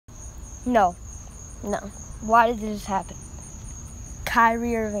No. Why did this happen?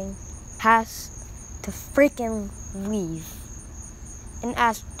 Kyrie Irving has to freaking leave and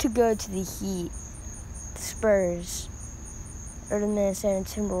asked to go to the Heat, the Spurs, or the Minnesota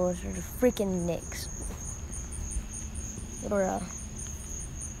Timberwolves, or the freaking Knicks. Or, I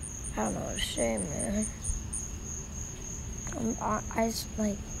don't know what to say, man. I just,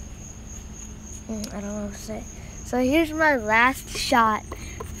 like, I don't know what to say. So here's my last shot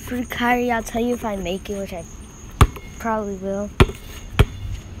for Kyrie. I'll tell you if I make it, which I probably will.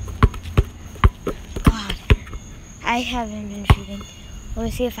 God, I haven't been shooting. Let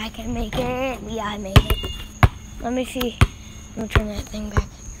me see if I can make it. Yeah, I made it. Let me see. I'm gonna turn that thing back.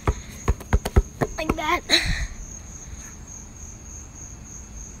 Like that.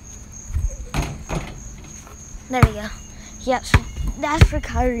 There we go. Yeah, so that's for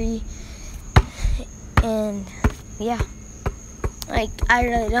Kyrie. And yeah, like, I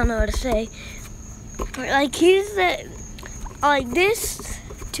really don't know what to say. Like, this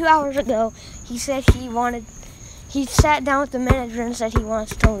 2 hours ago, he said he sat down with the manager and said he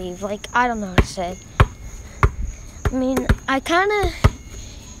wants to leave. Like, I don't know what to say. I mean,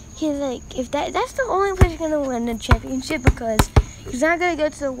 he's like, if that's the only place he's gonna win the championship, because he's not gonna go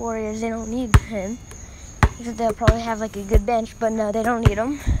to the Warriors. They don't need him. Because they'll probably have like a good bench, but no, they don't need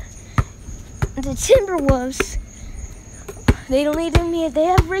him. The Timberwolves, they don't need him here. They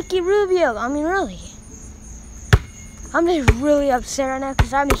have Ricky Rubio. I mean, really. I'm just really upset right now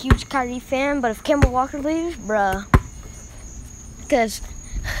because I'm a huge Kyrie fan, but if Kemba Walker leaves, bruh. Because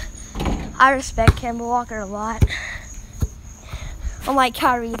I respect Kemba Walker a lot. Unlike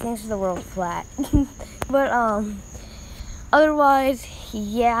Kyrie, thinks the world's flat. But, otherwise,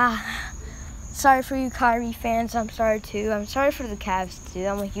 yeah. Sorry for you Kyrie fans. I'm sorry too. I'm sorry for the Cavs too.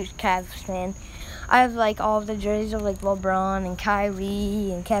 I'm a huge Cavs fan. I have like all of the jerseys of like LeBron and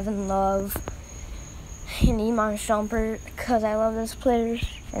Kyrie and Kevin Love and Iman Shumpert because I love those players,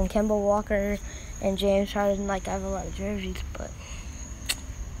 and Kemba Walker and James Harden. Like, I have a lot of jerseys, but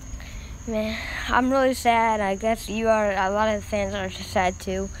man, I'm really sad. I guess a lot of the fans are sad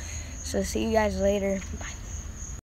too. So see you guys later. Bye.